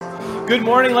Good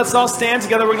morning. Let's all stand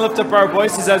together. We're going to lift up our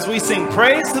voices as we sing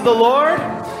praise to the Lord,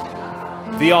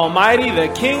 the Almighty, the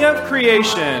King of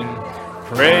creation.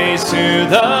 Praise to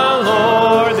the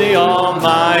Lord, the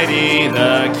Almighty,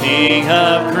 the King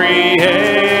of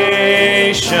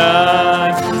creation.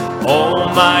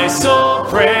 Oh, my soul,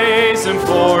 praise Him,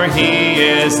 for He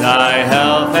is thy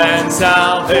health and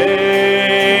salvation.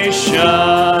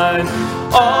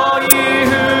 All ye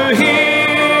who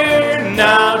hear,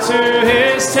 now to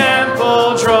His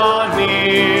temple draw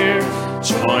near.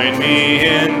 Join me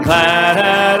in glad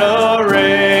adoration.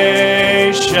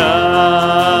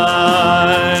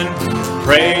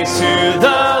 Praise to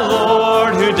the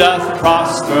Lord, who doth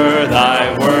prosper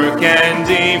thy work and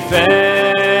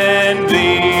defend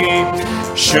thee.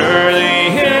 Surely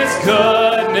His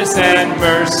goodness and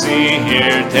mercy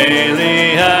here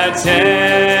daily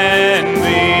attend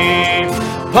thee.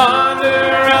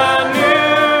 Ponder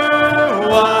anew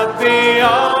what the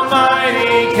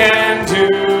Almighty can do,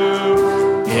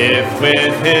 if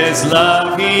with His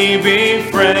love He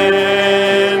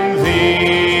befriend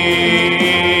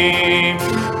thee.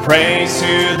 Praise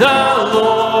to the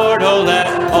Lord, oh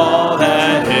let all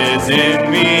that is in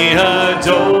me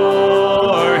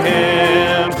adore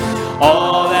Him.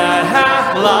 All that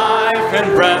hath life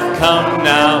and breath, come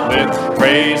now with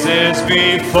praises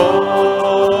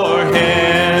before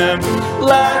Him.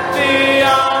 Let the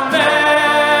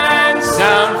amen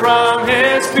sound from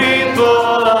His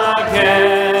people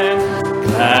again.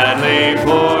 Gladly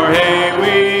for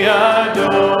we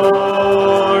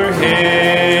adore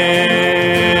Him.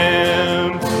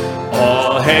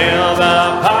 All hail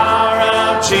the power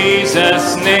of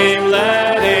Jesus' name.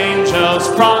 Let angels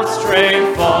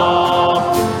prostrate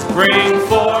fall. Bring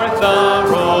forth the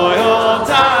royal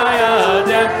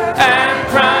diadem and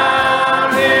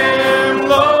crown Him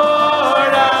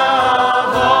Lord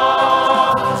of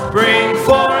all. Bring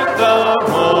forth the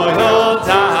royal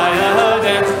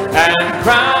diadem and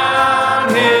crown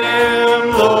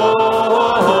Him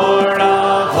Lord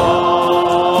of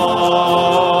all.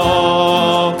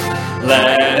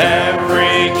 Let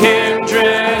every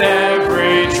kindred,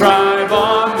 every tribe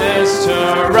on this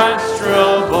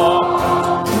terrestrial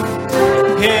ball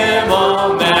Him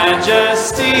all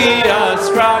majesty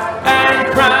ascribe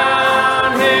and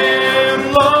crown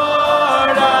Him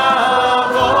Lord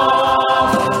of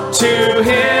all. To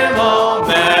Him all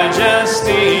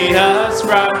majesty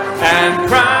ascribe and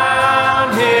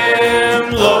crown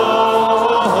Him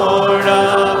Lord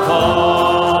of all.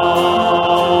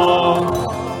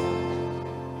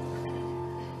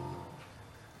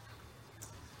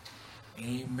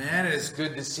 Amen. It is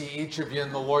good to see each of you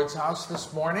in the Lord's house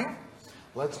this morning.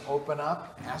 Let's open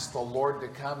up, ask the Lord to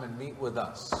come and meet with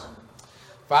us.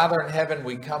 Father in heaven,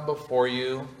 we come before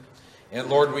you, and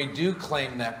Lord, we do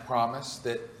claim that promise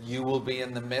that you will be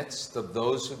in the midst of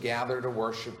those who gather to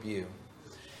worship you.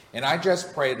 And I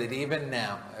just pray that even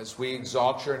now, as we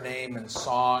exalt your name in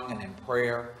song and in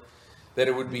prayer, that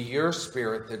it would be your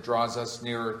Spirit that draws us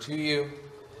nearer to you.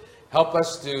 Help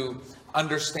us to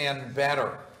understand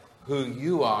better who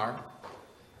you are,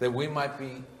 that we might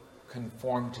be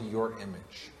conformed to your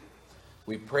image.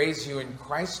 We praise you in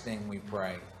Christ's name, we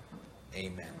pray.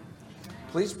 Amen.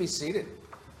 Please be seated.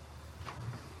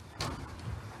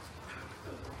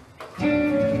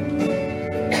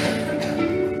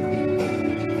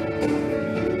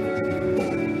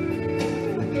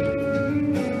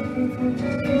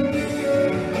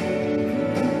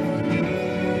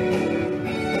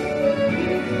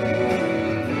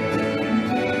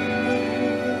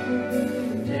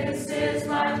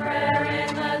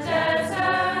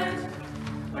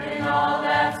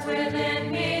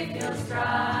 Within me feels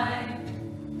dry.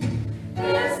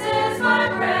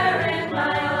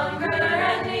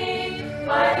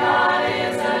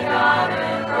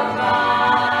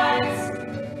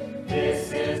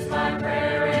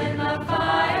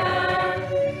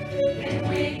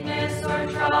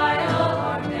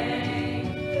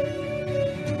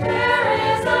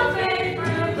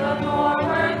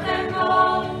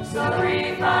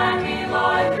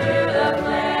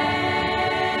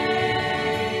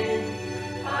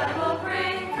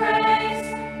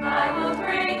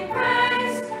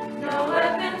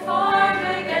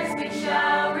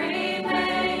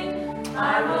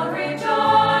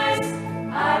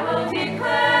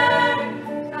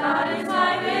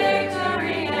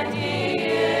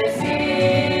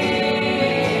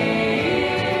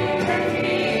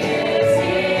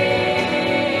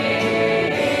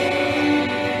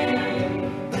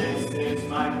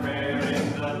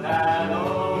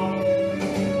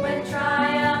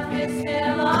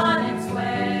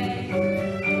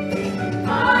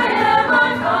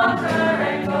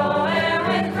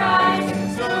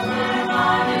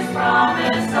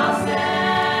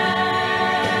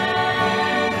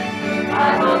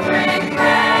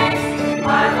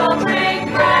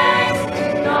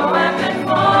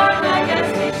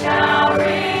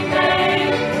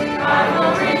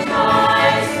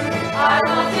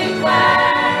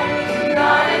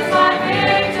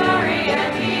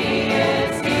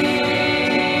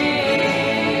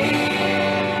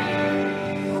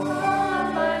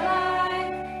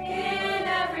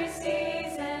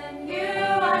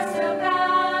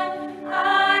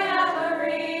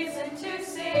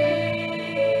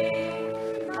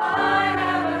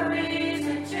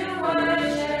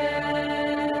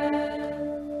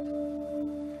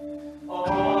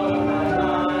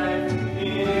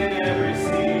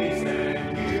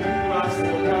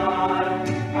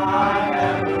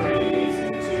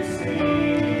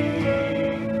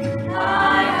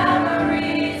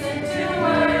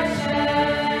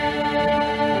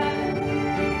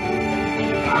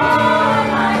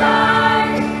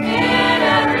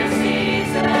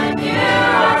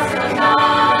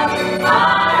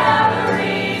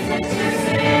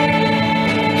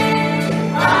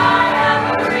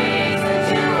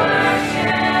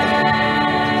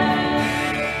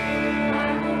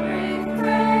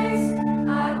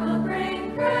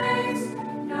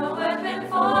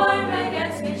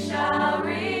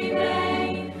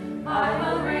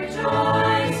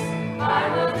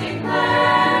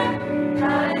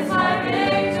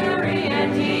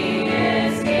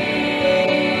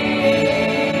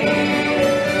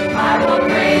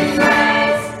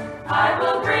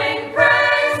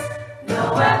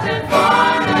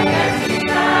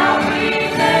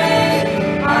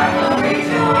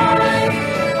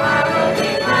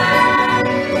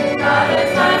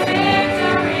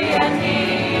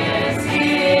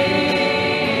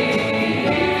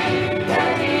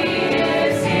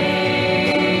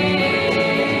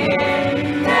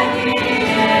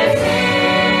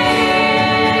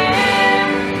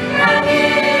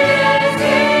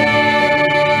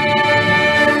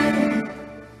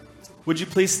 Would you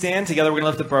please stand together? We're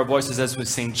going to lift up our voices as we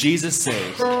sing Jesus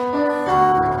Saves. Hear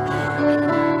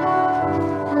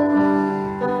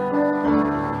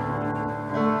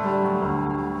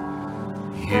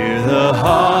the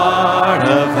heart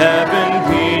of heaven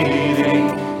beating.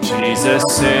 Jesus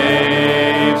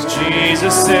saves,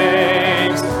 Jesus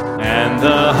saves. And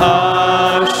the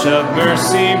hush of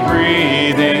mercy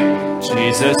breathing.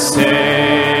 Jesus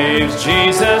saves,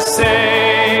 Jesus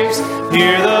saves.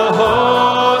 Hear the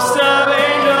host of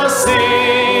angels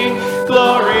sing.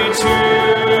 Glory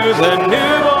to the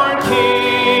newborn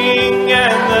King.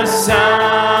 And the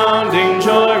sounding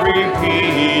joy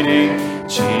repeating.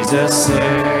 Jesus saves.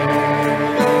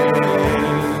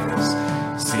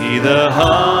 See the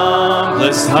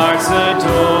humblest hearts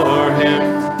adore him.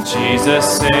 Jesus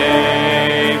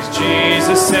saves,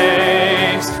 Jesus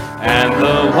saves. And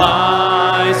the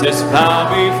wisest bow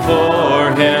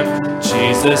before him.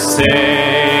 Jesus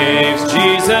saves,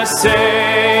 Jesus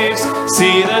saves.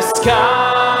 See the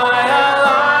sky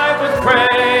alive with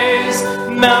praise.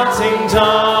 Melting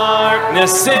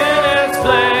darkness in its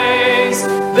place.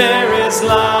 There is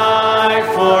life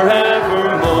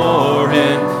forevermore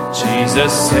in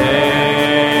Jesus saves.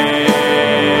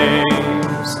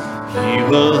 He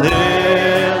will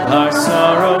heal our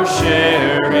sorrow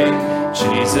sharing.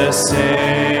 Jesus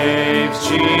saves,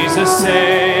 Jesus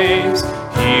saves.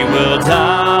 He will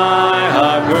die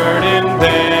our burden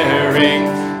bearing.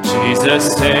 Jesus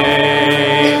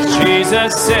saves,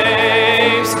 Jesus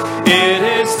saves. It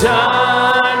is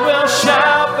done, we'll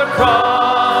shout the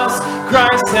cross.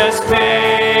 Christ has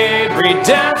paid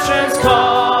redemption's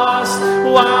cost,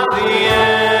 while the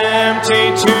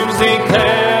empty tombs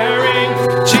declaring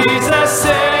Jesus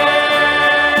saves.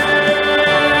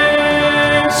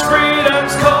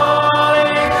 Freedom's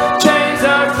calling, chains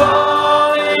are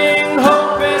falling,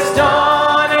 hope is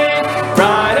dawning,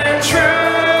 bright and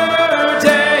true.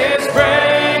 Day is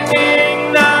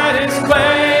breaking, night is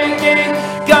quaking,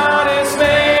 God is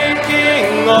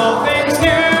making all things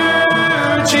new.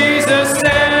 Jesus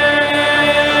saves.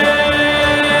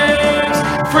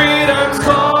 Freedom's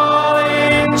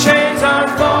calling, chains are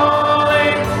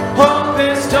falling, hope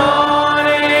is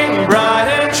dawning, bright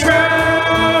and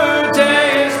true.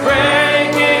 Day is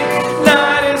breaking,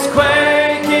 night is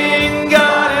quaking,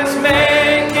 God is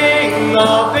making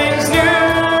all things new.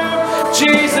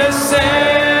 Jesus saves.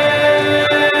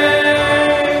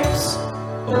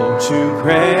 Oh, to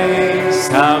praise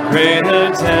how great a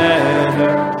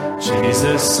debtor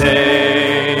Jesus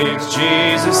saves,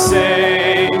 Jesus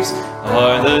saves.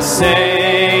 Are the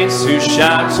saints who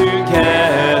shout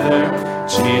together.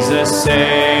 Jesus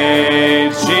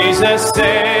saves, Jesus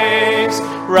saves.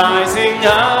 Rising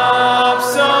up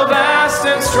so vast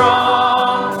and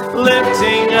strong,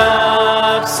 lifting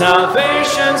up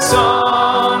salvation's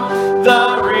song.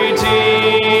 The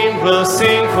redeemed will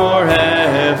sing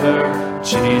forever.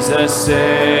 Jesus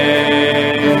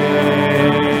saves.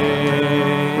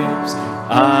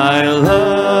 I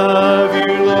love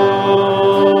you,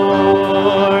 Lord,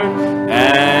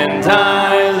 and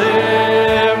I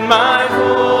lift my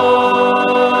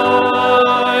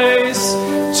voice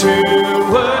to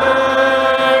worship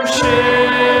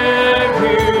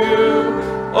you.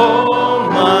 Oh,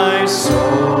 my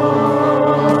soul,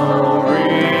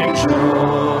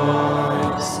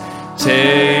 rejoice.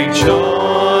 Take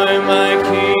joy, my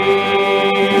King,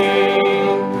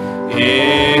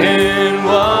 in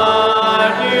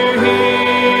what you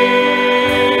hear.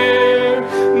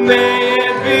 May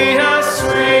it be a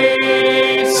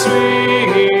sweet,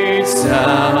 sweet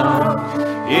sound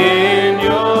in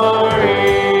your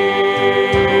ear.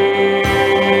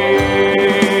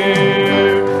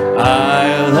 I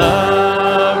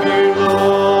love you,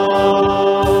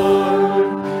 Lord,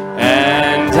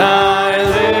 and I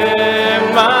lift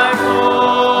my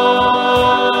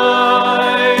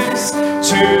voice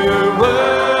to worship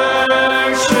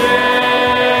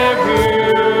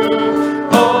you.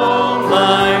 Oh,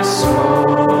 my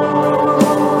soul,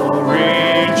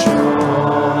 rejoice.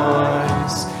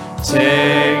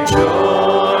 Take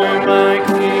joy, my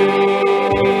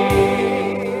King,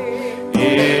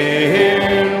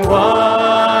 in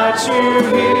what you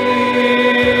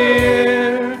hear.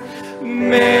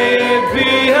 May it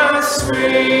be a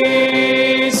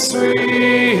sweet,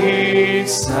 sweet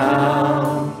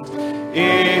sound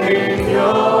in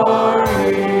your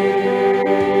ear.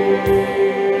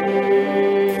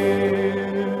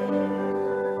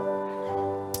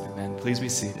 Amen. Please be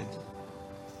seated.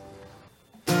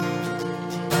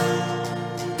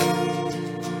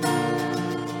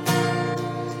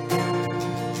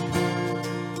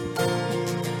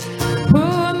 Who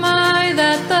am I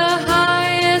that the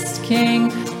highest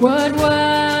King would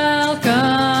welcome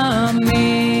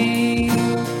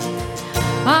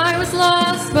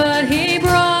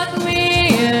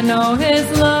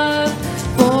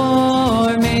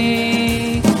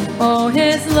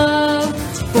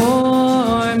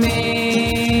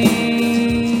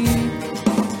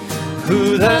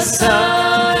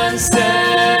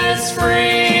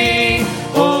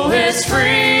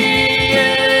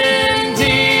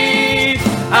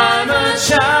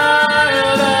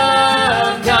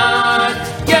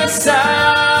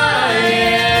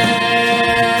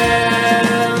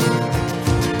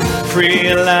free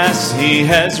at last, he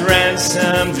has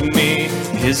ransomed me.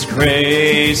 His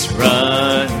grace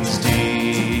runs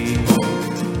deep.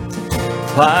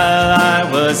 While I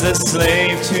was a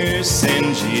slave to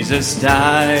sin, Jesus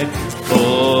died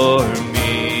for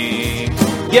me.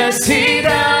 Yes, he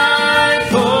died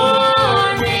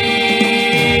for me.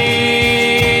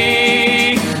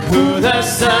 Who the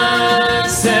Son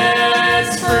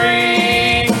sets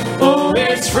free, oh,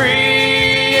 it's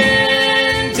free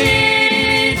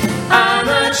indeed. I'm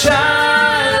a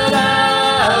child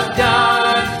of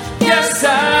God. Yes,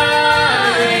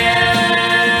 I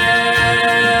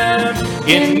am.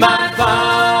 In my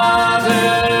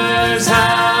Father's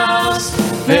house,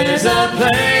 there's a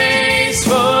place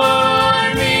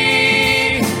for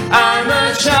me. I'm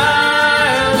a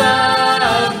child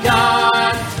of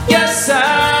God. Yes,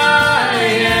 I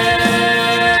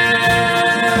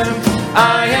am.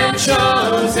 I am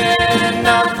chosen,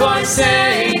 not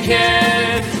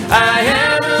forsaken. I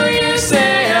am who you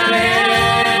say I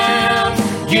am.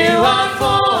 You are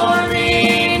for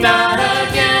me, not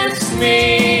against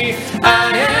me.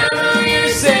 I am who you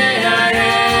say I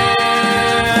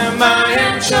am. I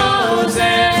am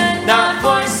chosen, not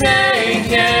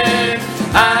forsaken.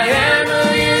 I am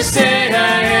who you say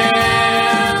I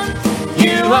am.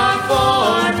 You are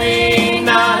for me,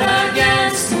 not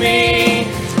against me.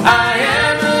 I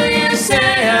am who you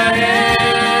say I am.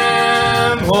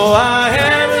 Oh, I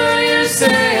am who you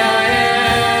say I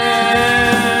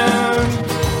am.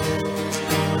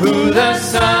 Who the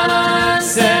Son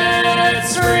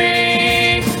sets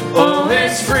free, oh,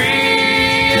 it's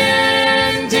free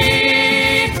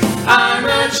indeed. I'm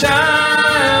a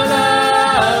child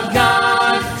of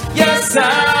God. Yes,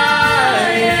 I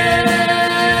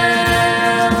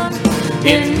am.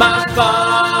 In my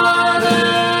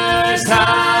Father's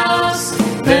house,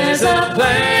 there's a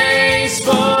place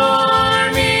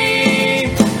for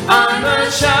me. I'm a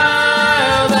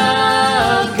child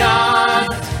of God.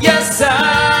 Yes,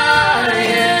 I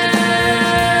am.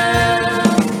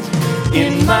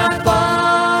 In my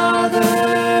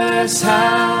Father's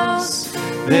house,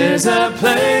 there's a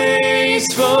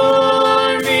place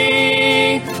for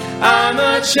me. I'm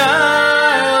a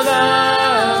child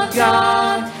of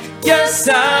God. Yes,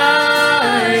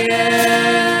 I am.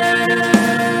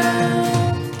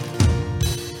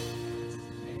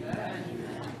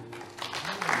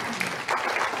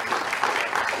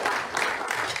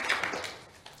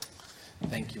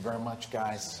 Thank you very much,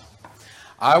 guys.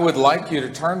 I would like you to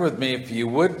turn with me, if you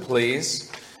would please,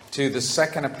 to the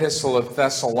second epistle of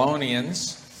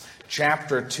Thessalonians,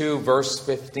 chapter 2, verse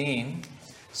 15.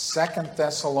 2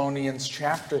 Thessalonians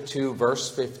chapter 2,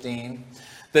 verse 15.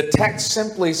 The text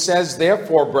simply says,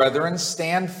 "Therefore, brethren,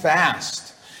 stand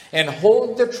fast, and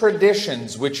hold the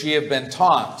traditions which ye have been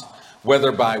taught,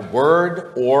 whether by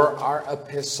word or our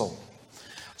epistle."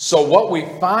 So what we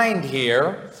find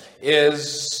here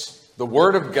is the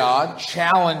Word of God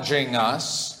challenging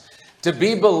us to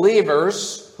be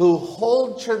believers who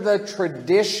hold to the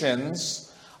traditions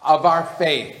of our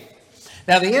faith.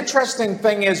 Now, the interesting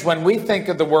thing is when we think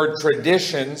of the word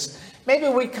traditions, maybe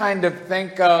we kind of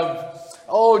think of,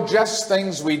 just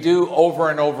things we do over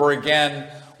and over again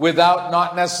without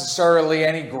not necessarily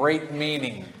any great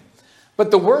meaning.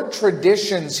 But the word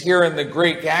traditions here in the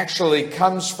Greek actually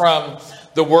comes from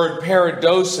the word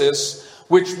paradosis,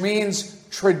 which means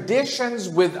traditions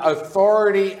with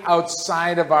authority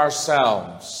outside of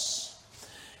ourselves.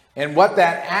 And what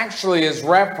that actually is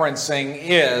referencing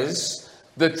is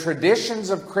the traditions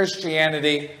of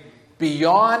Christianity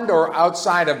beyond or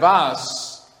outside of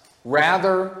us,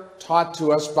 rather taught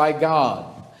to us by God.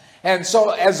 And so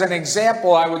as an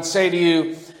example, I would say to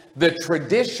you, the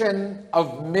tradition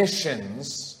of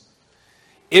missions,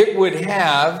 it would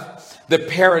have the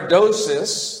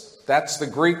paradosis, that's the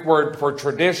Greek word for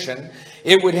tradition,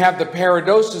 it would have the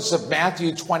paradosis of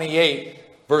Matthew 28,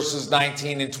 verses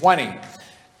 19 and 20.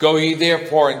 "Go ye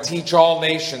therefore and teach all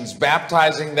nations,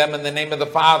 baptizing them in the name of the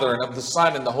Father and of the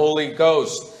Son and the Holy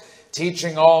Ghost,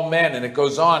 teaching all men." And it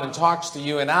goes on and talks to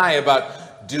you and I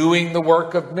about doing the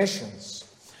work of missions.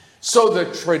 So the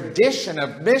tradition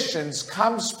of missions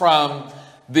comes from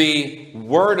the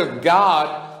Word of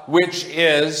God, which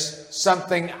is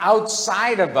something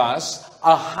outside of us,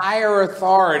 a higher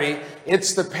authority.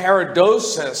 It's the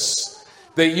paradosis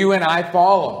that you and I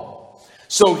follow.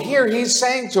 So here he's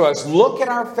saying to us, look at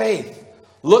our faith.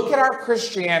 Look at our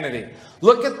Christianity.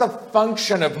 Look at the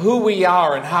function of who we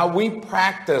are and how we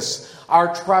practice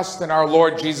our trust in our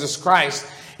Lord Jesus Christ.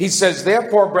 He says,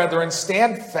 "Therefore, brethren,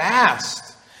 stand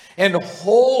fast and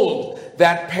hold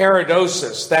that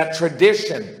paradosis, that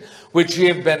tradition which ye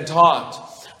have been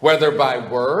taught, whether by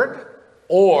word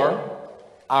or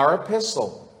our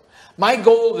epistle. My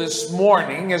goal this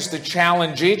morning is to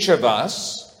challenge each of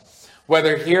us,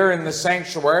 whether here in the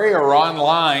sanctuary or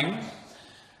online,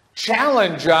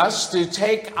 challenge us to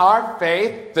take our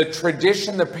faith, the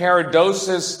tradition, the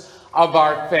paradosis of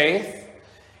our faith,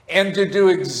 and to do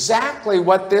exactly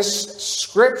what this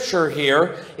scripture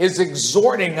here is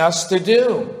exhorting us to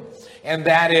do. And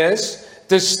that is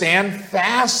to stand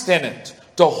fast in it,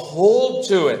 to hold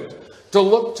to it, to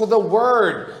look to the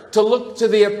Word, to look to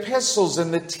the epistles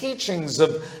and the teachings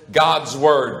of God's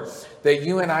Word, that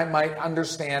you and I might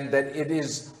understand that it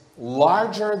is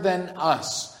larger than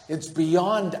us. It's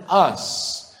beyond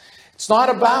us. It's not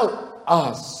about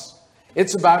us.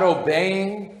 It's about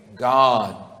obeying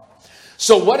God.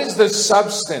 So what is the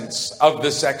substance of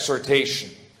this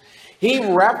exhortation? He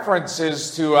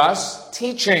references to us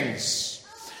teachings.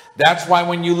 That's why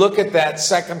when you look at that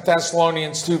 2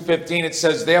 Thessalonians 2:15, it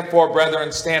says, "Therefore,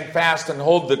 brethren, stand fast and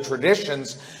hold the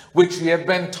traditions which ye have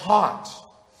been taught."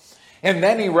 And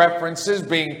then he references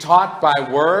being taught by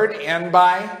word and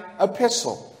by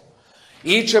epistle.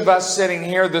 Each of us sitting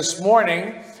here this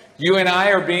morning, you and I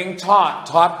are being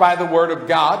taught by the word of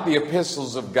God, the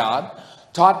epistles of God,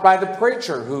 taught by the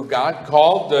preacher who God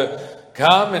called to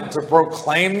come and to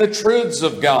proclaim the truths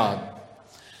of God.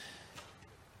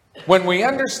 When we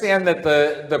understand that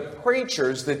the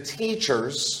preachers, the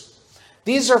teachers,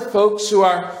 these are folks who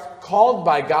are called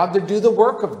by God to do the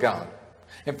work of God.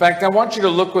 In fact, I want you to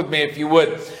look with me, if you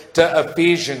would, to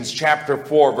Ephesians chapter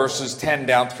 4, verses 10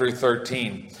 down through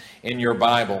 13 in your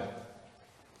Bible.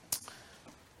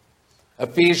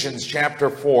 Ephesians chapter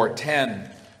 4, 10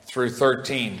 through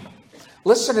 13.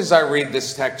 Listen as I read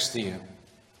this text to you.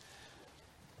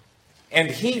 "And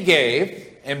he gave,"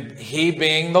 and he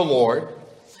being the Lord,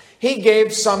 "he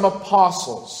gave some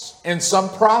apostles and some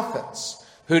prophets."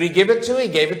 Who did he give it to? He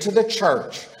gave it to the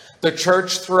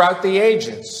church throughout the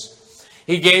ages.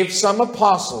 He gave some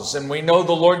apostles, and we know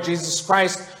the Lord Jesus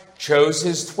Christ chose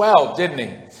his 12, didn't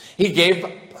he? He gave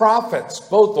prophets,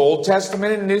 both Old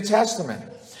Testament and New Testament.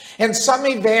 And some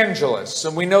evangelists,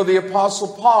 and we know the Apostle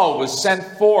Paul was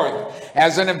sent forth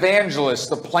as an evangelist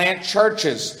to plant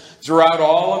churches throughout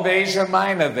all of Asia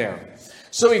Minor there.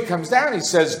 So he comes down, he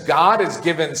says, God has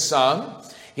given some.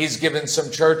 He's given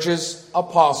some churches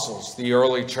apostles, the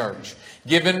early church,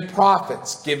 given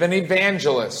prophets, given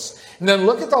evangelists. And then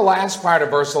look at the last part of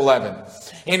verse 11.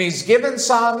 And he's given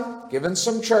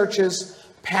some churches,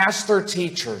 pastor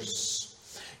teachers.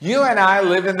 You and I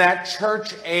live in that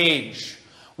church age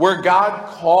where God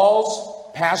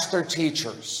calls pastor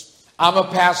teachers. I'm a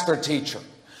pastor teacher.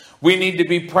 We need to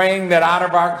be praying that out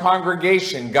of our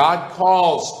congregation, God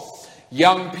calls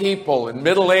young people and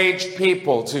middle-aged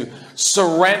people to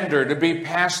surrender to be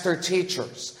pastor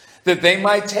teachers, that they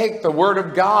might take the word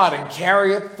of God and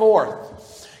carry it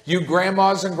forth. You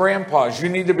grandmas and grandpas, you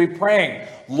need to be praying,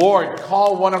 Lord,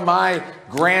 call one of my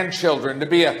grandchildren to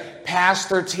be a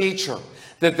pastor teacher,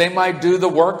 that they might do the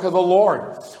work of the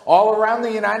Lord. All around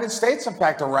the United States, in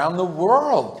fact, around the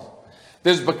world,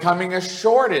 there's becoming a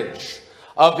shortage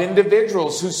of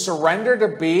individuals who surrender to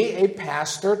be a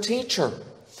pastor teacher.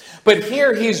 But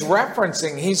here he's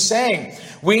saying,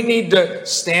 we need to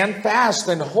stand fast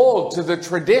and hold to the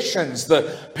traditions,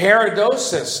 the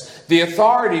paradosis, the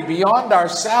authority beyond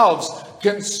ourselves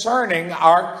concerning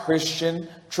our Christian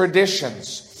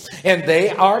traditions. And they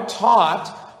are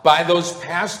taught by those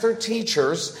pastor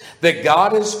teachers that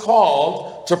God has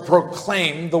called to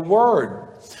proclaim the word.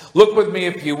 Look with me,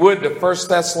 if you would, to 1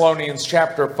 Thessalonians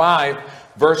chapter 5,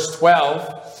 verse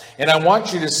 12. And I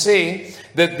want you to see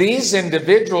that these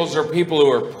individuals are people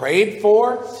who are prayed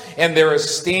for, and they're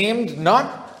esteemed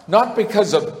not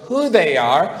because of who they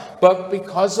are, but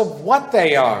because of what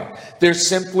they are. They're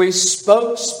simply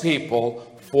spokespeople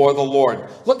for the Lord.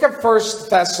 Look at 1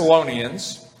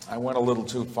 Thessalonians. I went a little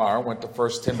too far. I went to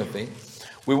 1 Timothy.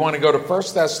 We want to go to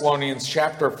 1 Thessalonians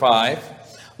chapter 5.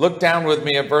 Look down with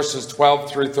me at verses 12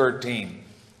 through 13.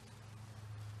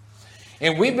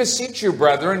 "And we beseech you,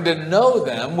 brethren, to know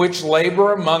them which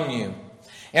labor among you,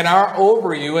 and are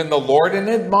over you in the Lord, and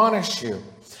admonish you,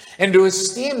 and to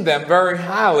esteem them very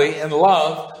highly in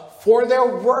love for their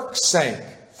work's sake,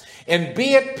 and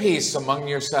be at peace among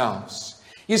yourselves."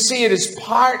 You see, it is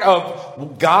part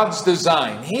of God's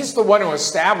design. He's the one who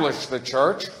established the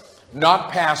church,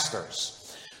 not pastors.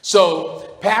 So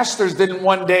pastors didn't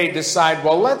one day decide,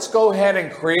 well, let's go ahead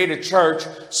and create a church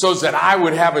so that I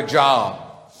would have a job.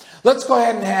 Let's go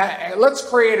ahead and let's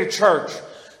create a church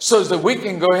so that we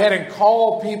can go ahead and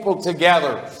call people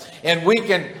together and we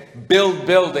can build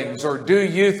buildings or do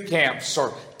youth camps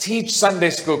or teach Sunday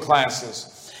school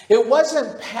classes. It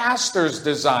wasn't pastors'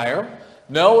 desire.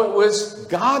 No, it was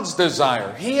God's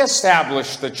desire. He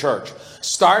established the church,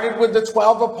 started with the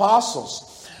 12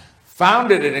 apostles,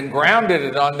 founded it and grounded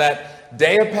it on that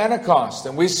day of Pentecost.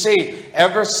 And we see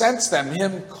ever since then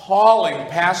him calling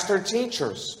pastor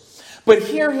teachers. But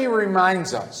here he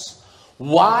reminds us,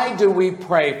 why do we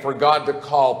pray for God to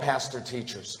call pastor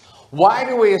teachers? Why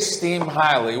do we esteem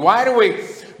highly? Why do we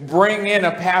bring in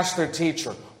a pastor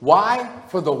teacher? Why?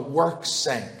 For the work's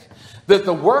sake. That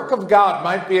the work of God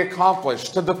might be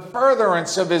accomplished to the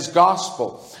furtherance of his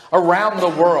gospel around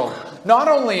the world, not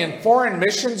only in foreign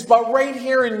missions, but right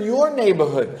here in your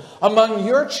neighborhood, among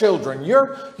your children,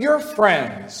 your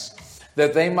friends,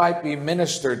 that they might be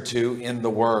ministered to in the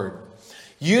word.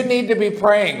 You need to be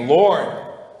praying, Lord,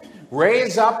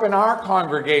 raise up in our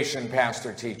congregation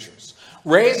pastor teachers.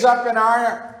 Raise up in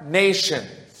our nation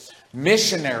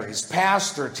missionaries,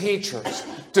 pastor, teachers,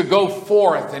 to go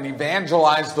forth and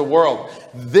evangelize the world.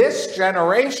 This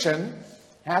generation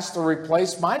has to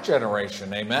replace my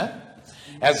generation, amen?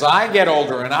 As I get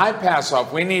older and I pass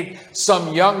off, we need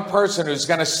some young person who's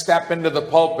going to step into the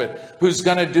pulpit, who's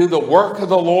going to do the work of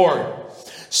the Lord.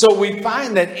 So we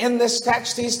find that in this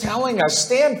text, he's telling us,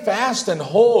 stand fast and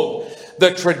hold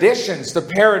the traditions, the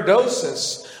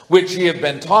paradosis, which ye have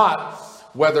been taught,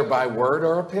 whether by word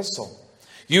or epistle.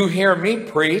 You hear me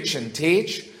preach and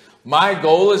teach. My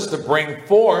goal is to bring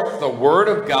forth the word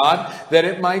of God that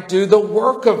it might do the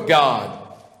work of God.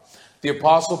 The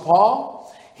Apostle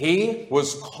Paul, he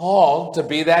was called to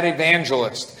be that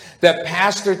evangelist, that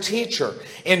pastor teacher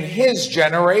in his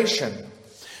generation.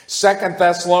 2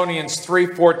 Thessalonians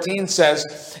 3:14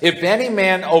 says, if any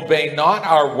man obey not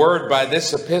our word by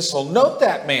this epistle, note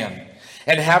that man,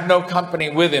 and have no company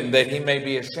with him, that he may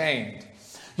be ashamed.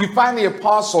 You find the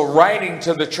apostle writing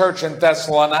to the church in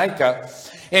Thessalonica,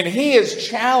 and he is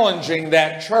challenging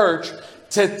that church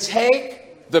to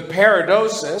take the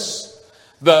paradosis,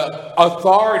 the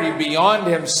authority beyond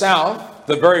himself,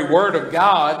 the very word of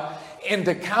God, and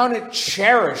to count it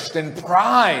cherished and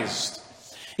prized.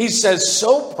 He says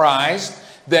so prized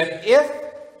that if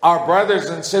our brothers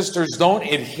and sisters don't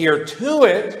adhere to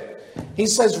it, he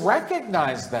says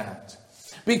recognize that.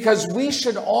 Because we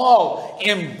should all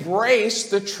embrace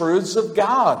the truths of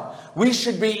God. We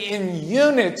should be in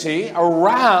unity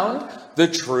around the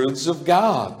truths of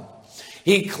God.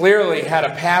 He clearly had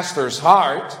a pastor's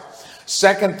heart.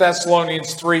 2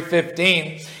 Thessalonians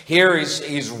 3:15, here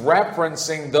he's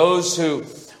referencing those who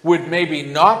would maybe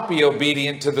not be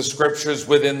obedient to the scriptures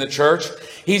within the church.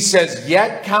 He says,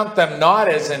 yet count them not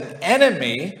as an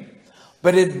enemy,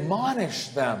 but admonish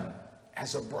them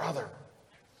as a brother.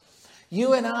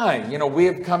 You and I,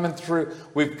 we've come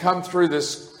through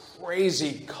this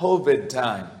crazy COVID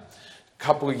time. A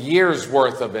couple of years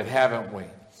worth of it, haven't we?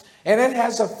 And it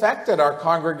has affected our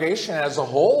congregation as a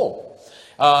whole.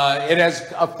 It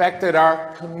has affected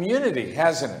our community,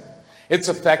 hasn't it? It's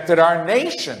affected our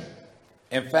nation.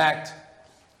 In fact,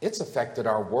 it's affected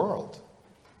our world.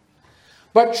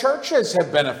 But churches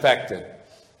have been affected.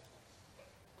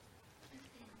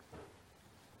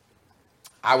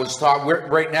 I was taught,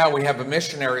 right now we have a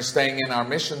missionary staying in our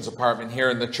missions apartment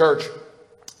here in the church,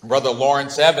 Brother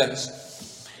Lawrence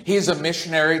Evans. He's a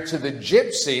missionary to the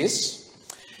gypsies.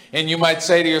 And you might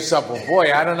say to yourself, well,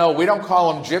 boy, I don't know, we don't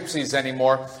call them gypsies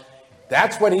anymore.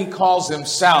 That's what he calls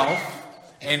himself,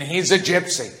 and he's a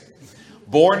gypsy.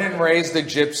 Born and raised a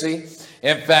gypsy.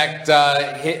 In fact,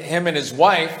 him and his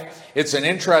wife, it's an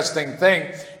interesting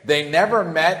thing, they never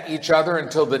met each other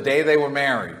until the day they were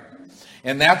married.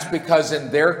 And that's because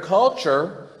in their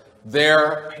culture,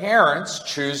 their parents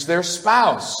choose their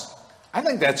spouse. I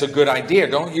think that's a good idea,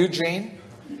 don't you, Gene?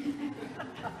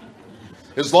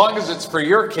 As long as it's for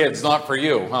your kids, not for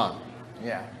you, huh?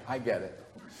 Yeah, I get it.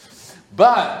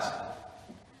 But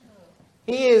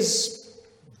he is,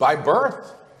 by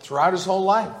birth, throughout his whole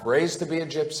life, raised to be a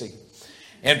gypsy.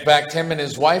 In fact, him and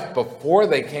his wife, before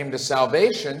they came to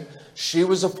salvation, she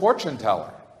was a fortune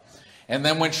teller. And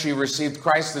then when she received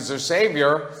Christ as her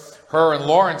Savior, her and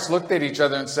Lawrence looked at each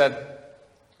other and said,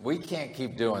 we can't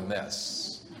keep doing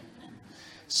this.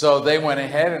 So they went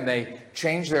ahead and they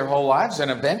changed their whole lives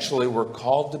and eventually were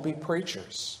called to be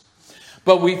preachers.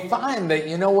 But we find that,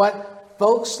 you know what?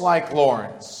 Folks like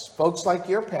Lawrence, folks like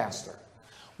your pastor,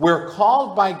 we're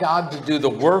called by God to do the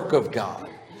work of God,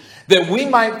 that we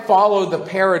might follow the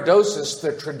paradosis,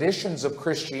 the traditions of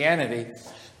Christianity,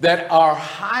 that are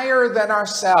higher than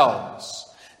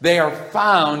ourselves. They are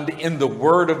found in the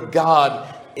Word of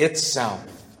God itself.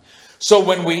 So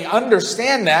when we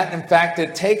understand that, in fact,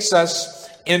 it takes us,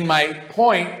 in my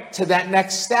point, to that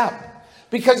next step.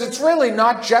 Because it's really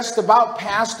not just about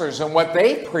pastors and what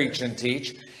they preach and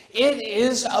teach. It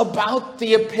is about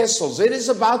the epistles. It is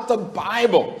about the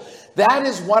Bible. That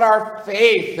is what our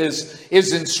faith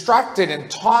is instructed and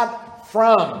taught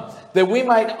from, that we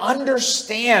might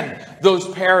understand those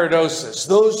paradoses,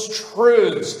 those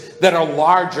truths that are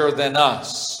larger than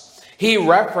us. He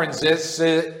references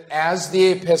it as the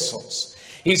epistles.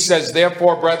 He says,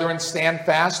 therefore, brethren, stand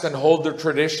fast and hold the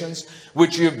traditions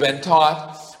which you have been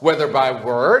taught, whether by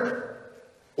word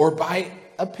or by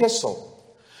epistle.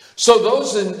 So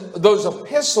those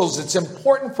epistles, it's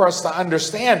important for us to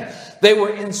understand they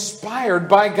were inspired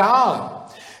by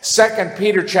God. 2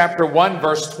 Peter chapter 1,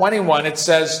 verse 21, it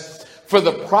says, for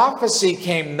the prophecy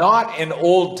came not in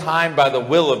old time by the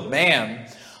will of man,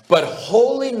 but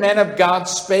holy men of God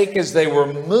spake as they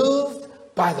were moved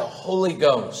by the Holy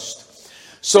Ghost.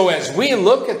 So as we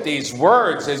look at these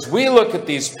words, as we look at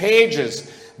these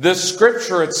pages, the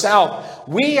scripture itself,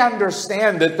 we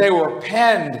understand that they were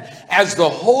penned as the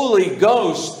Holy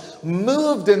Ghost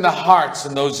moved in the hearts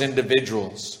of those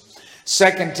individuals.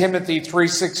 2 Timothy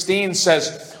 3:16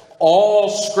 says, all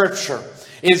scripture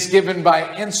is given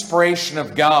by inspiration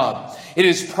of God. It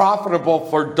is profitable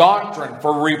for doctrine,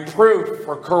 for reproof,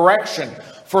 for correction,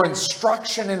 for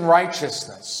instruction in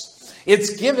righteousness.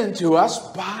 It's given to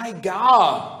us by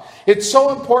God. It's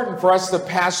so important for us to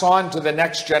pass on to the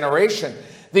next generation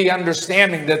the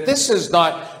understanding that this is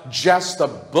not just a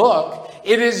book,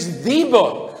 it is the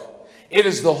book. It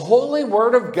is the holy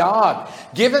word of God,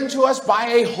 given to us by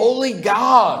a holy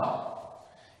God.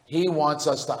 He wants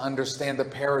us to understand the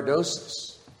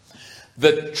paradoses,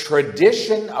 the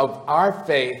tradition of our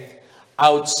faith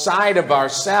outside of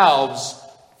ourselves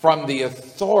from the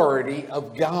authority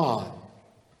of God.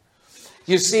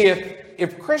 You see,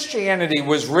 if Christianity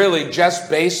was really just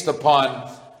based upon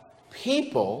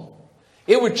people,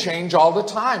 it would change all the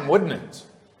time, wouldn't it?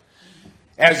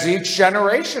 As each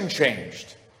generation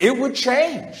changed, it would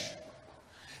change.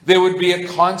 There would be a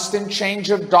constant change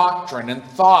of doctrine and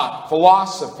thought,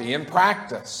 philosophy and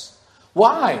practice.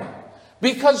 Why?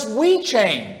 Because we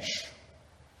change.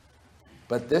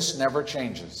 But this never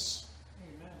changes.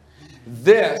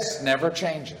 This never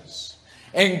changes.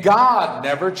 And God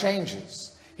never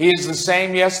changes. He is the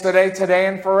same yesterday, today,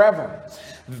 and forever.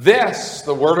 This,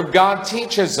 the Word of God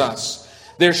teaches us.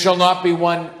 There shall not be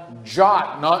one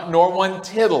jot, nor one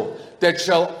tittle, that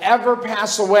shall ever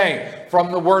pass away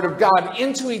from the Word of God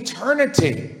into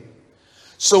eternity.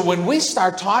 So when we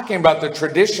start talking about the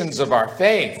traditions of our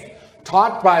faith,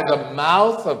 taught by the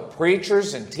mouth of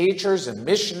preachers and teachers and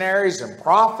missionaries and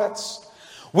prophets,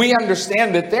 we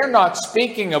understand that they're not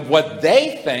speaking of what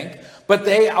they think, but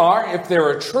they are, if they're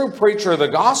a true preacher of the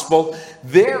gospel,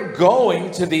 they're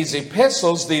going to these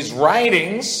epistles, these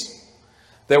writings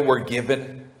that were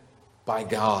given by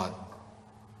God.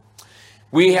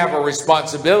 We have a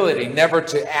responsibility never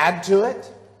to add to it,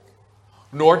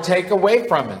 nor take away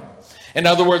from it. In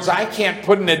other words, I can't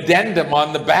put an addendum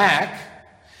on the back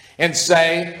and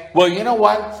say, well, you know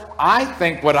what? I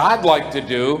think what I'd like to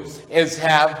do is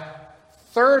have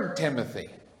 3 Timothy.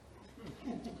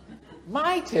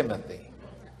 My Timothy.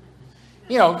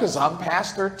 You know, because I'm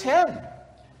Pastor Tim.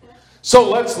 So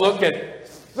let's look at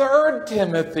 3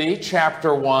 Timothy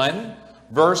chapter 1,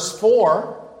 verse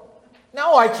 4.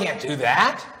 No, I can't do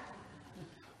that.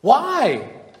 Why?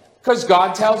 Because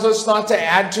God tells us not to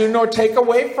add to nor take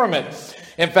away from it.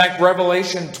 In fact,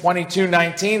 Revelation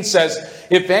 22:19 says,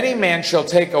 if any man shall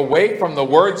take away from the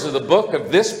words of the book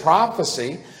of this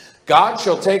prophecy, God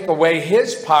shall take away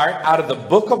his part out of the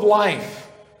book of life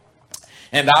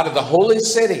and out of the holy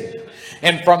city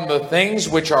and from the things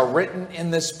which are written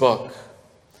in this book.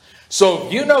 So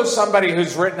if you know somebody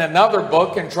who's written another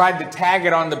book and tried to tag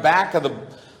it on the back of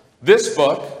this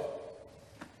book,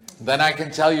 then I can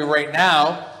tell you right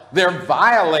now, they're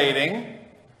violating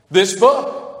this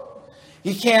book.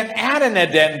 You can't add an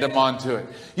addendum onto it.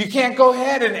 You can't go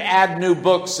ahead and add new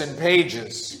books and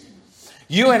pages.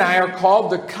 You and I are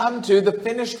called to come to the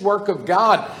finished work of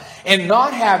God and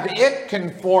not have it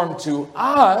conform to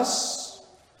us,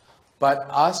 but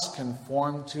us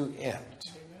conform to it.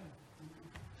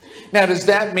 Now, does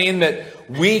that mean that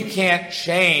we can't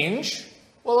change?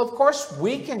 Well, of course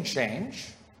we can change.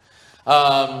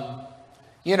 I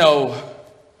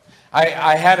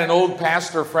had an old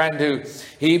pastor friend who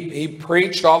he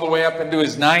preached all the way up into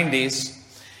his 90s,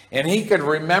 and he could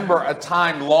remember a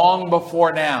time long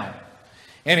before now.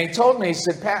 And he told me, he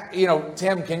said,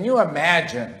 Tim, can you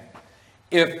imagine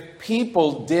if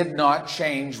people did not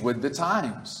change with the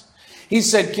times? He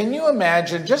said, can you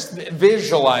imagine, just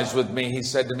visualize with me, he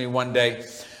said to me one day,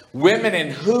 women in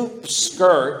hoop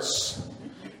skirts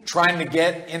trying to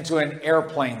get into an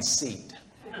airplane seat.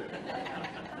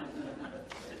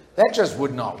 That just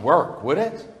would not work, would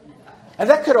it? And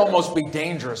that could almost be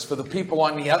dangerous for the people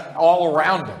all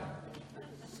around him.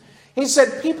 He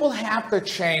said people have to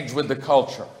change with the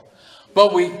culture,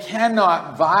 but we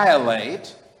cannot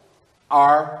violate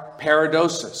our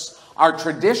paradosis, our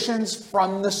traditions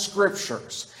from the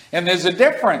Scriptures. And there's a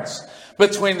difference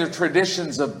between the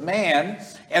traditions of man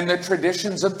and the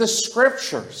traditions of the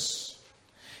Scriptures.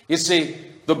 You see,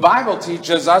 the Bible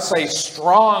teaches us a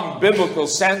strong biblical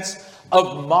sense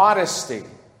of modesty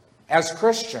as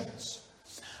Christians.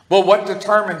 But what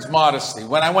determines modesty?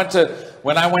 When I went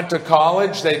to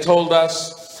college, they told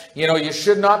us, you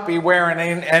should not be wearing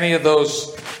any of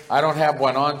those. I don't have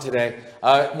one on today.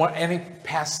 Any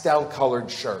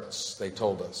pastel-colored shirts, they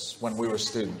told us when we were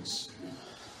students.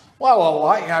 Well,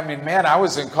 I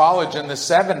was in college in the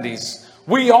 70s.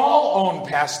 We all owned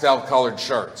pastel-colored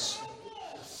shirts.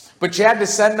 But you had to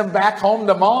send them back home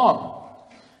to mom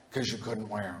because you couldn't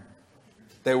wear them.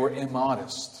 They were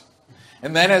immodest.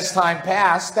 And then as time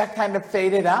passed, that kind of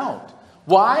faded out.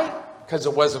 Why? Because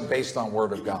it wasn't based on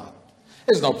Word of God.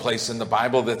 There's no place in the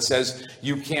Bible that says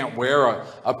you can't wear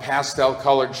a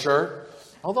pastel-colored shirt.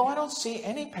 Although I don't see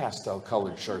any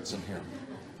pastel-colored shirts in here.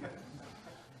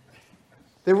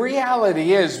 The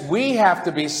reality is we have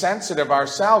to be sensitive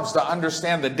ourselves to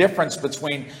understand the difference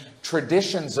between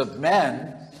traditions of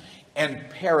men and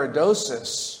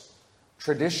paradosis,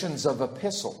 traditions of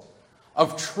epistle,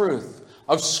 of truth,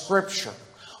 of Scripture.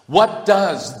 What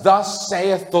does thus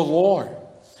saith the Lord?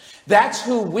 That's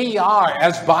who we are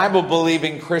as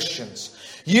Bible-believing Christians.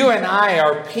 You and I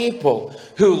are people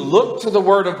who look to the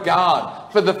Word of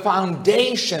God for the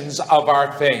foundations of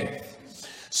our faith.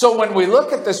 So when we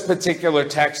look at this particular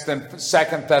text in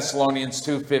 2 Thessalonians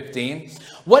 2:15,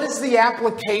 what is the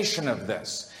application of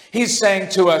this? He's saying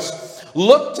to us,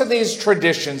 look to these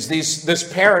traditions,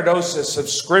 this paradosis of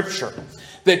Scripture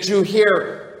that you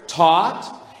hear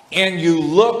taught and you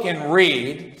look and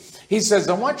read. He says,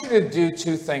 I want you to do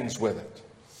two things with it.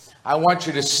 I want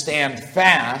you to stand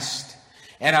fast,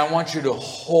 and I want you to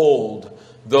hold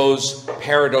those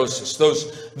paradoses,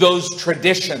 those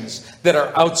traditions that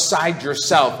are outside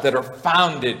yourself, that are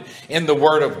founded in the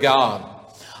Word of God.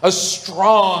 A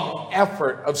strong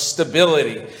effort of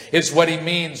stability is what he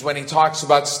means when he talks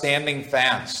about standing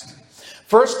fast.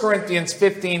 1 Corinthians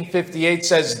 15:58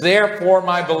 says, therefore,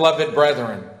 my beloved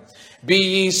brethren, be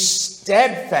ye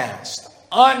steadfast,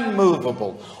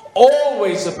 unmovable,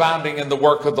 always abounding in the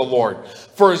work of the Lord.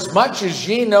 For as much as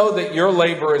ye know that your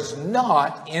labor is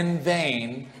not in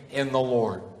vain in the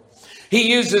Lord.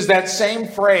 He uses that same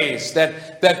phrase,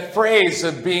 that phrase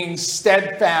of being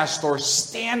steadfast or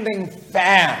standing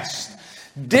fast,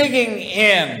 digging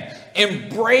in,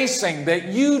 embracing that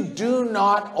you do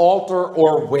not alter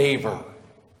or waver.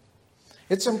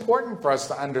 It's important for us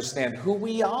to understand who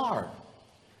we are,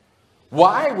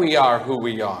 why we are who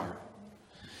we are,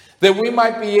 that we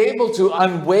might be able to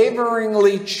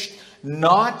unwaveringly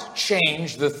not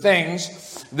change the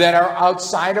things that are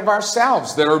outside of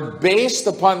ourselves, that are based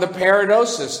upon the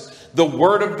paradosis, the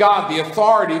Word of God, the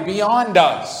authority beyond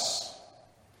us.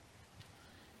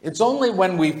 It's only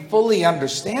when we fully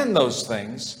understand those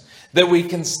things that we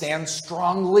can stand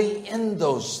strongly in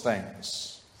those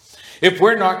things. If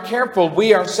we're not careful,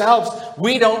 we ourselves,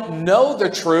 we don't know the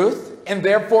truth and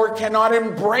therefore cannot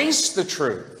embrace the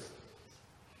truth.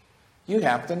 You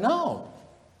have to know.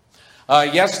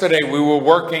 Yesterday we were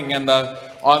working on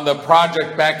the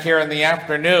project back here in the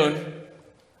afternoon,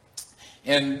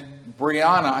 and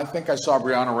Brianna, I think I saw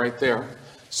Brianna right there.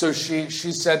 So she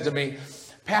said to me,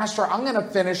 Pastor, I'm going to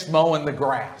finish mowing the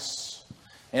grass.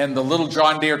 And the little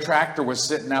John Deere tractor was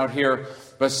sitting out here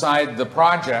beside the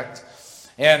project.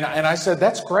 And I said,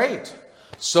 that's great.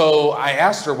 So I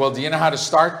asked her, well, do you know how to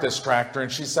start this tractor?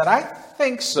 And she said, I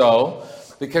think so,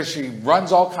 because she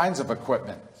runs all kinds of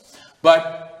equipment.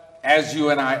 But as you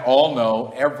and I all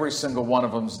know, every single one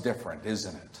of them is different,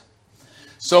 isn't it?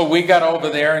 So we got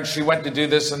over there, and she went to do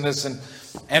this and this,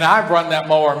 and I've run that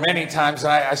mower many times.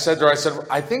 And I said to her,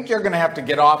 I think you're going to have to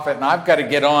get off it, and I've got to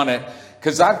get on it,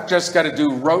 because I've just got to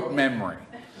do rote memory.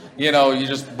 You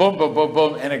just boom, boom, boom,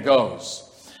 boom, and it goes.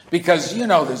 Because,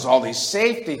 there's all these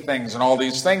safety things and all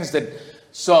these things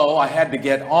so I had to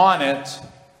get on it,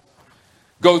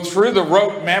 go through the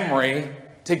rote memory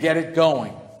to get it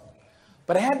going.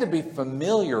 But I had to be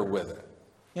familiar with it.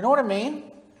 You know what I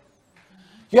mean?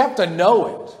 You have to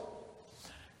know it.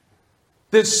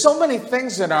 There's so many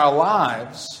things in our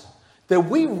lives that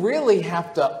we really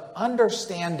have to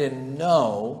understand and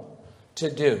know to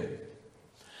do.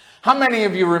 How many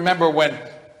of you remember when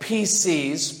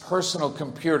PCs, personal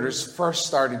computers, first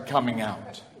started coming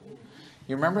out?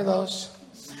 You remember those?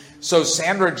 So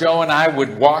Sandra, Joe, and I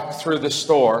would walk through the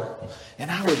store,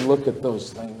 and I would look at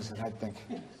those things, and I'd think,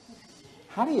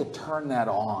 how do you turn that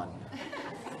on?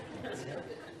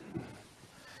 And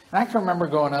I can remember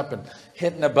going up and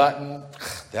hitting a button.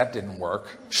 That didn't work.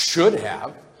 Should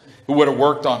have. It would have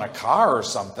worked on a car or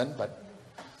something, but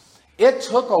it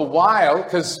took a while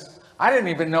because I didn't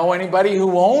even know anybody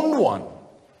who owned one.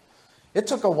 It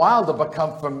took a while to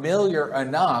become familiar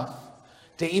enough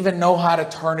to even know how to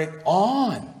turn it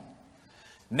on.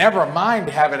 Never mind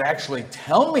have it actually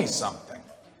tell me something.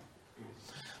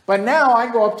 But now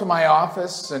I go up to my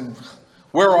office and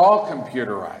we're all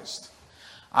computerized.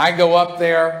 I go up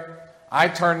there, I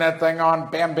turn that thing on,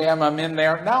 bam, bam, I'm in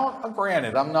there. Now,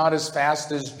 granted, I'm not as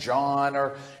fast as John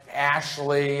or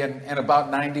Ashley and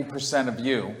about 90% of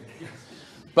you.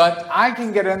 But I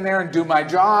can get in there and do my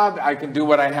job. I can do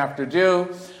what I have to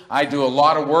do. I do a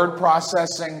lot of word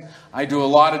processing. I do a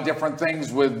lot of different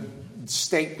things with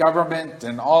state government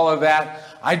and all of that.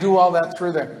 I do all that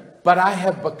through there. But I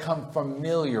have become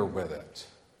familiar with it.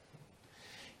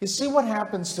 You see what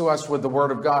happens to us with the Word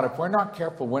of God? If we're not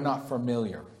careful, we're not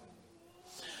familiar.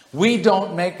 We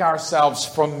don't make ourselves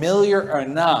familiar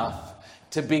enough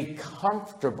to be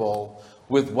comfortable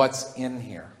with what's in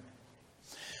here.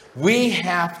 We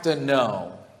have to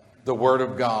know the Word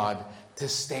of God to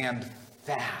stand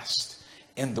fast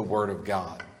in the Word of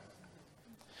God.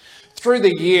 Through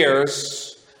the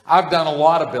years, I've done a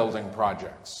lot of building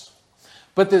projects.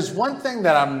 But there's one thing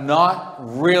that I'm not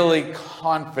really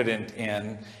confident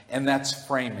in, and that's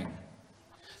framing.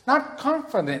 Not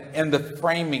confident in the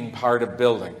framing part of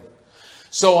building.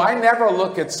 So I never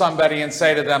look at somebody and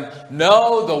say to them,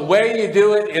 no, the way you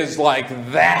do it is like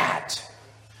that.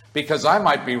 Because I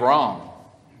might be wrong.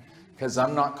 Because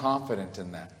I'm not confident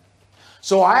in that.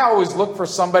 So I always look for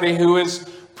somebody who is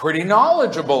pretty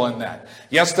knowledgeable in that.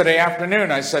 Yesterday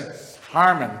afternoon I said,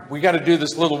 Harmon, we got to do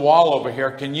this little wall over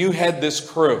here. Can you head this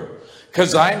crew?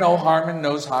 Because I know Harmon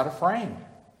knows how to frame.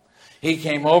 He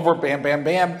came over, bam, bam,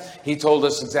 bam. He told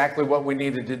us exactly what we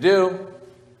needed to do.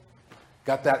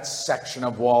 Got that section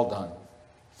of wall done.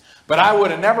 But I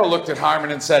would have never looked at Harmon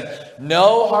and said,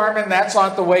 no, Harmon, that's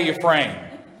not the way you frame.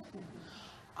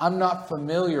 I'm not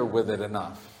familiar with it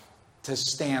enough to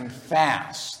stand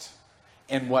fast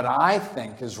in what I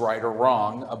think is right or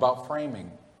wrong about framing.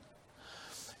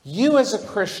 You as a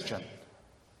Christian,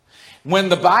 when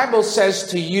the Bible says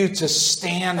to you to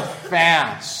stand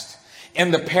fast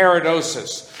in the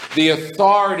paradosis, the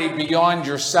authority beyond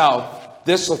yourself,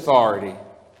 this authority,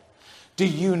 do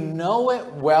you know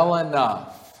it well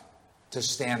enough to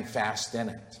stand fast in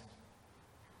it?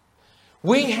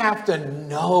 We have to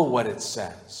know what it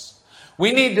says.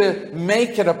 We need to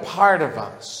make it a part of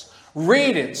us.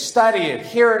 Read it, study it,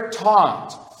 hear it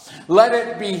taught. Let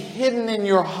it be hidden in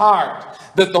your heart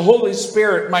that the Holy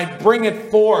Spirit might bring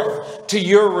it forth to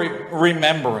your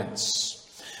remembrance.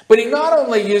 But he not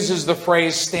only uses the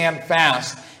phrase stand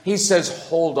fast, he says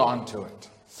hold on to it.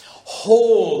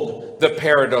 Hold the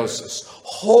paradosis.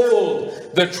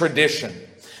 Hold the tradition.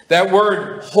 That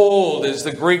word hold is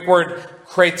the Greek word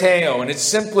krateo, and it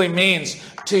simply means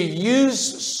to use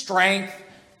strength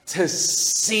to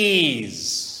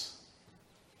seize.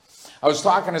 I was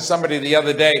talking to somebody the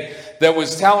other day that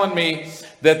was telling me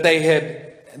that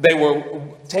they were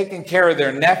taking care of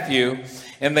their nephew,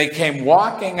 and they came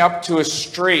walking up to a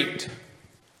street,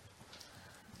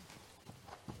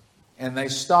 and they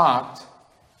stopped,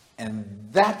 and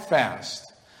that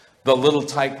fast, the little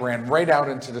tyke ran right out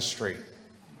into the street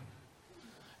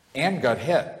and got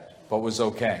hit, but was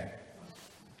okay.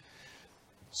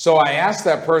 So I asked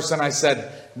that person, I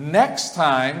said, next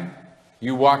time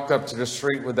you walked up to the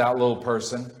street with that little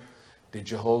person, did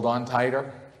you hold on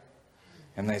tighter?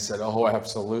 And they said, oh,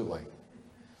 absolutely.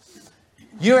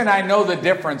 You and I know the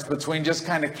difference between just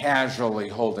kind of casually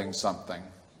holding something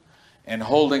and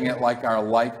holding it like our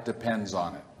life depends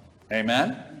on it.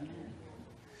 Amen?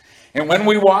 And when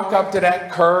we walk up to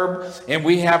that curb and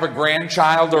we have a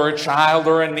grandchild or a child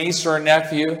or a niece or a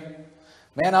nephew,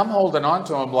 man, I'm holding on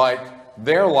to them like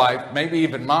their life, maybe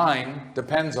even mine,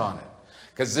 depends on it.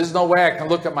 Because there's no way I can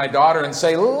look at my daughter and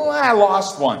say, oh, I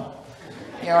lost one.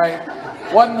 You know,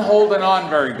 I wasn't holding on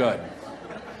very good.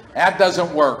 That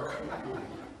doesn't work.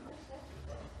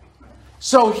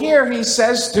 So here he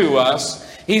says to us,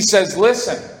 he says,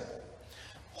 listen,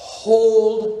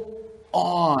 hold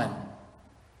on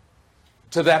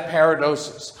to that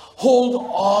paradosis. Hold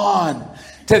on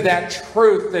to that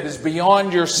truth that is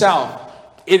beyond yourself.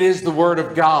 It is the Word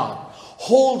of God.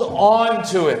 Hold on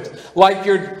to it like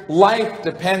your life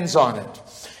depends on it.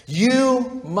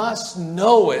 You must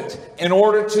know it in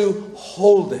order to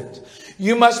hold it.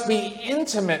 You must be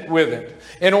intimate with it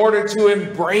in order to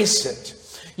embrace it.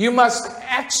 You must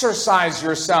exercise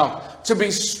yourself to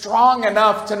be strong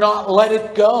enough to not let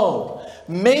it go.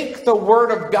 Make the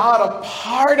Word of God a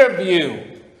part of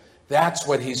you. That's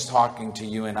what he's talking to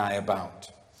you and I about.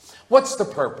 What's the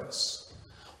purpose?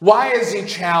 Why is he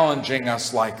challenging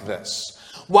us like this?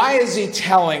 Why is he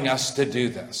telling us to do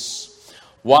this?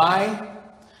 Why?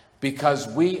 Because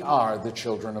we are the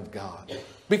children of God.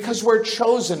 Because we're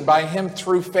chosen by him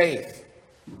through faith.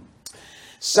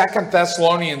 2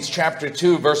 Thessalonians chapter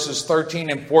 2, verses 13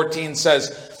 and 14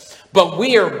 says, "But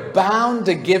we are bound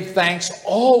to give thanks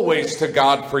always to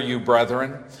God for you,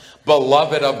 brethren,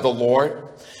 beloved of the Lord,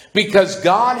 because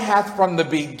God hath from the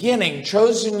beginning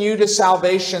chosen you to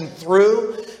salvation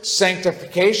through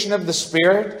sanctification of the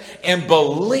Spirit and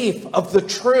belief of the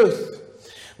truth,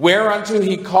 whereunto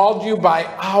he called you by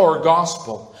our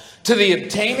gospel, to the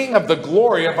obtaining of the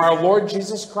glory of our Lord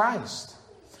Jesus Christ."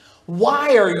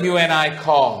 Why are you and I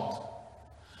called?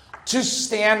 To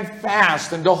stand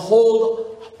fast and to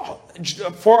hold,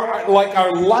 for like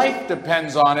our life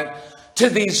depends on it, to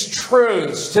these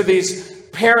truths, to these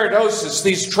paradoxes,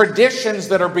 these traditions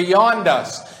that are beyond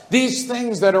us, these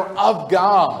things that are of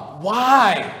God.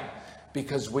 Why?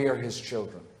 Because we are his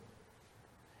children.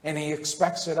 And he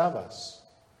expects it of us.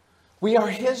 We are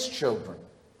his children.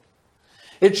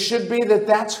 It should be that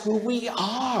that's who we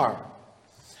are.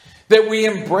 That we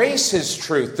embrace his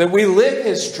truth, that we live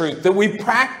his truth, that we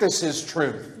practice his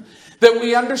truth, that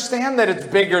we understand that it's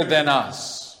bigger than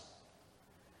us.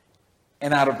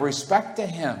 And out of respect to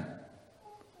him,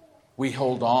 we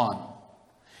hold on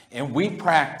and we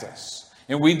practice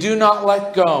and we do not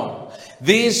let go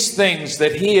these things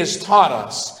that he has taught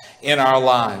us in our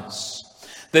lives.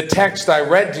 The text I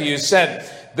read to you said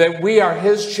that we are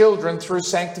his children through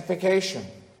sanctification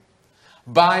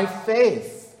by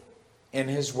faith in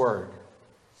his word.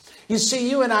 You see,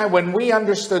 you and I, when we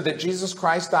understood that Jesus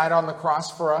Christ died on the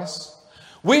cross for us,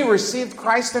 we received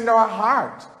Christ into our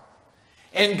heart.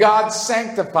 And God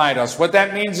sanctified us. What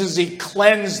that means is he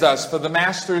cleansed us for the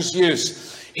master's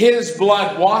use. His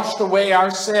blood washed away our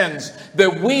sins,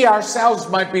 that we ourselves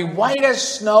might be white as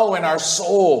snow in our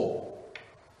soul.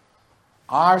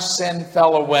 Our sin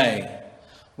fell away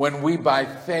when we by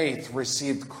faith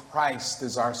received Christ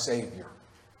as our Savior.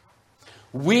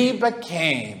 We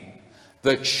became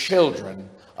the children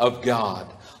of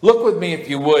God. Look with me, if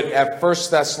you would, at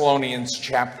 1 Thessalonians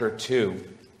chapter 2,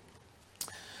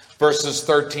 verses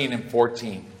 13 and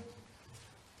 14.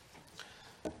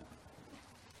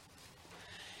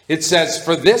 It says,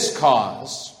 "For this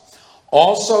cause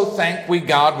also thank we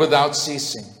God without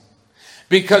ceasing,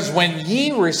 because when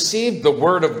ye received the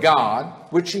word of God,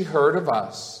 which ye heard of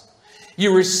us, ye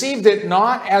received it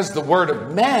not as the word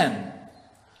of men,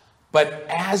 but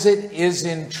as it is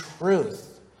in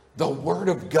truth, the word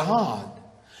of God,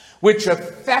 which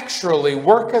effectually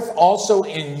worketh also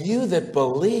in you that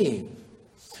believe.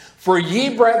 For ye,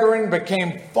 brethren,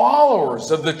 became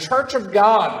followers of the church of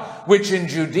God, which in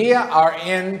Judea are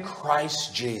in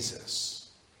Christ Jesus."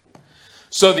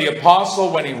 So the apostle,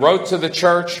 when he wrote to the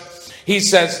church, he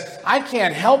says, "I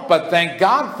can't help but thank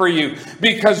God for you,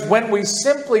 because when we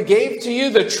simply gave to you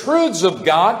the truths of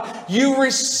God, you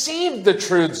received the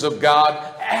truths of God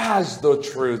as the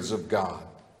truths of God."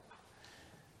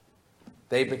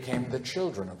 They became the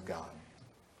children of God.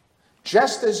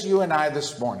 Just as you and I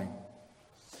this morning.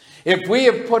 If we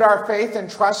have put our faith and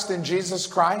trust in Jesus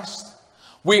Christ,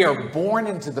 we are born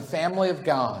into the family of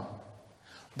God.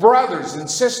 Brothers and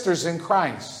sisters in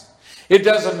Christ. It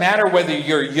doesn't matter whether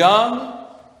you're young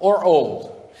or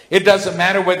old. It doesn't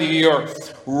matter whether you're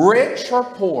rich or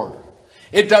poor.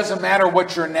 It doesn't matter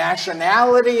what your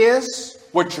nationality is,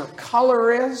 what your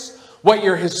color is, what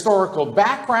your historical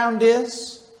background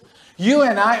is. You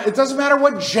and I, it doesn't matter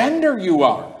what gender you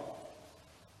are.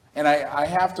 And I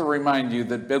have to remind you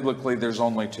that biblically there's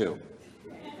only two.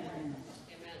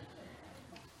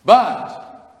 But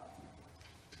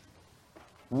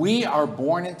we are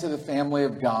born into the family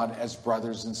of God as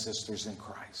brothers and sisters in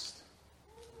Christ.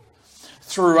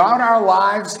 Throughout our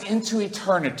lives into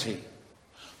eternity,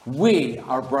 we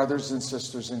are brothers and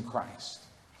sisters in Christ.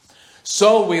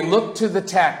 So we look to the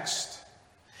text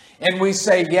and we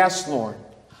say, "Yes, Lord,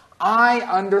 I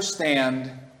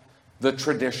understand the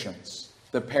traditions,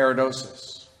 the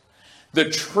paradoxes, the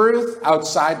truth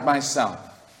outside myself,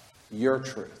 your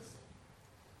truth.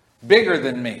 Bigger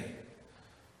than me,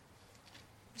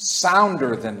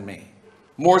 sounder than me,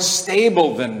 more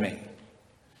stable than me.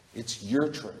 It's your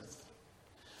truth.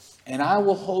 And I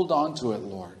will hold on to it,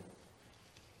 Lord.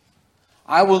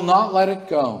 I will not let it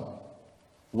go.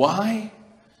 Why?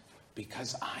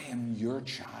 Because I am your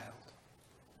child.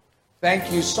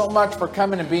 Thank you so much for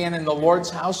coming and being in the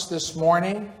Lord's house this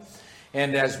morning.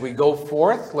 And as we go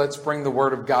forth, let's bring the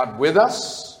Word of God with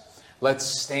us. Let's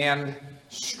stand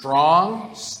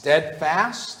strong,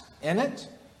 steadfast in it.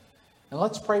 And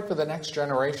let's pray for the next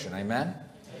generation. Amen?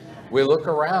 We look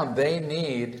around. They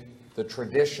need the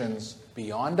traditions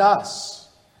beyond us.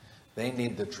 They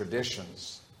need the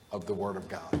traditions of the Word of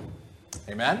God.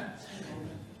 Amen?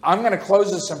 I'm going to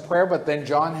close this in prayer, but then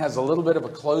John has a little bit of a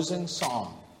closing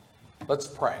song. Let's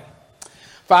pray.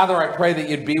 Father, I pray that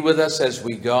you'd be with us as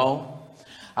we go.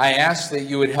 I ask that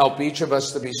you would help each of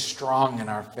us to be strong in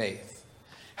our faith.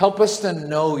 Help us to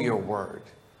know your word.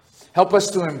 Help us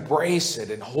to embrace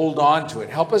it and hold on to it.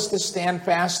 Help us to stand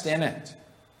fast in it.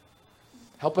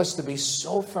 Help us to be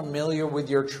so familiar with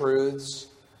your truths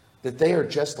that they are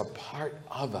just a part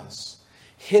of us,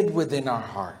 hid within our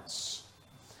hearts.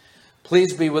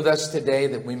 Please be with us today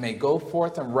that we may go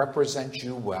forth and represent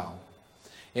you well.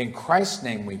 In Christ's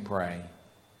name we pray.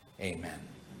 Amen.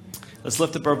 Let's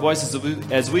lift up our voices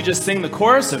as we just sing the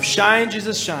chorus of Shine,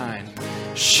 Jesus, Shine.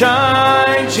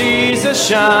 Shine, Jesus,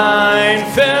 shine.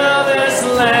 Fill this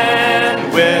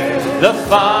land with the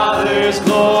Father's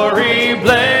glory.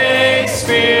 Blaze,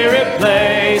 Spirit,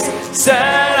 blaze.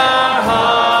 Set our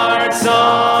hearts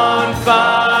on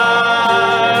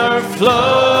fire.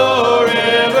 Flow,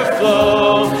 river,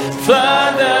 flow.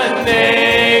 Flood the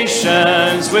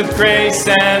nations with grace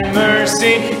and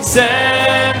mercy.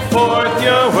 Send forth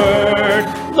your word,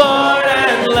 Lord,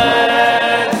 and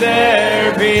let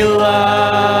there be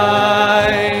light.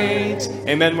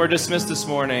 Amen. We're dismissed this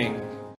morning.